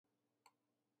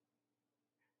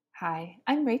Hi,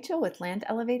 I'm Rachel with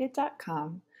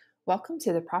landelevated.com. Welcome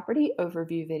to the property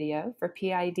overview video for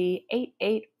PID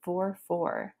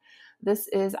 8844. This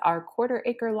is our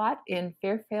quarter-acre lot in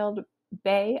Fairfield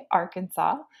Bay,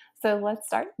 Arkansas. So let's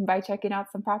start by checking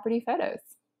out some property photos.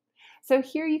 So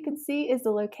here you can see is the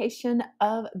location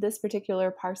of this particular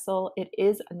parcel. It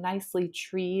is nicely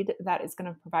treed. That is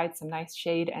going to provide some nice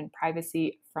shade and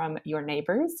privacy from your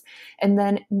neighbors. And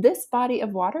then this body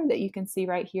of water that you can see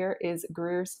right here is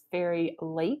Greers Ferry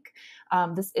Lake.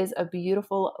 This is a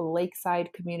beautiful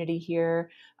lakeside community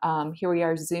here. Here we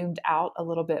are zoomed out a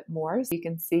little bit more. So you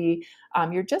can see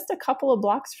you're just a couple of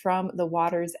blocks from the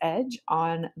water's edge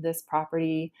on this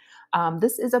property.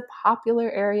 This is a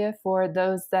popular area for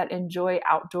those that enjoy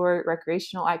outdoor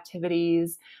recreational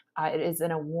activities. It is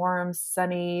in a warm,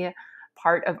 sunny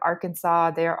part of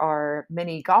Arkansas. There are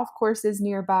many golf courses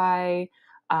nearby.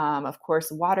 Of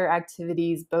course, water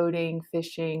activities, boating,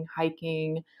 fishing,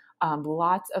 hiking.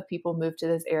 Lots of people move to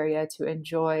this area to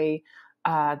enjoy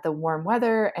the warm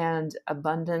weather and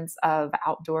abundance of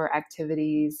outdoor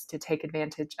activities to take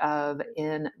advantage of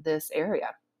in this area.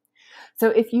 So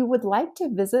if you would like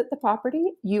to visit the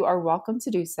property, you are welcome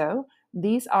to do so.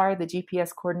 These are the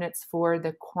GPS coordinates for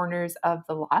the corners of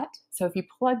the lot. So if you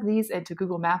plug these into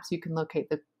Google Maps, you can locate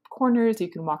the corners, you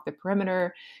can walk the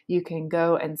perimeter, you can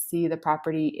go and see the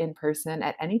property in person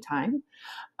at any time.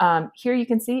 Here you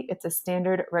can see it's a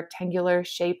standard rectangular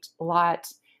shaped lot.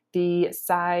 The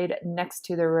side next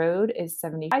to the road is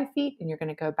 75 feet, and you're going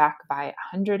to go back by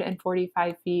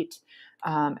 145 feet.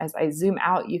 As I zoom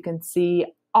out, you can see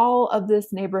all of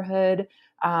this neighborhood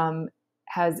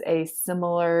has a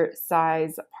similar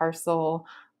size parcel.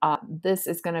 This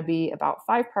is going to be about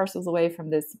 5 parcels away from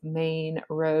this main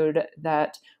road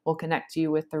that will connect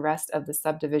you with the rest of the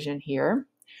subdivision here.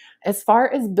 As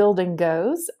far as building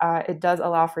goes, it does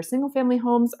allow for single-family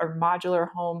homes, or modular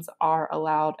homes are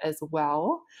allowed as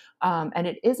well. And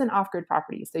it is an off-grid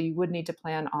property, so you would need to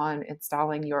plan on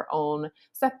installing your own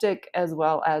septic as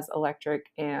well as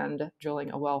electric and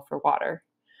drilling a well for water.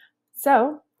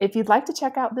 So if you'd like to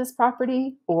check out this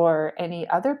property or any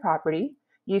other property,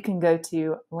 you can go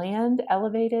to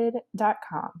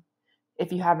landelevated.com.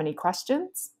 If you have any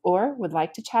questions or would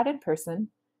like to chat in person,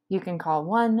 you can call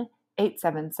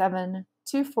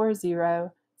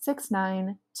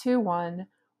 1-877-240-6921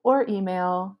 or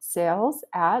email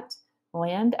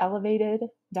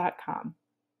sales@landelevated.com.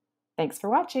 Thanks for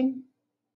watching.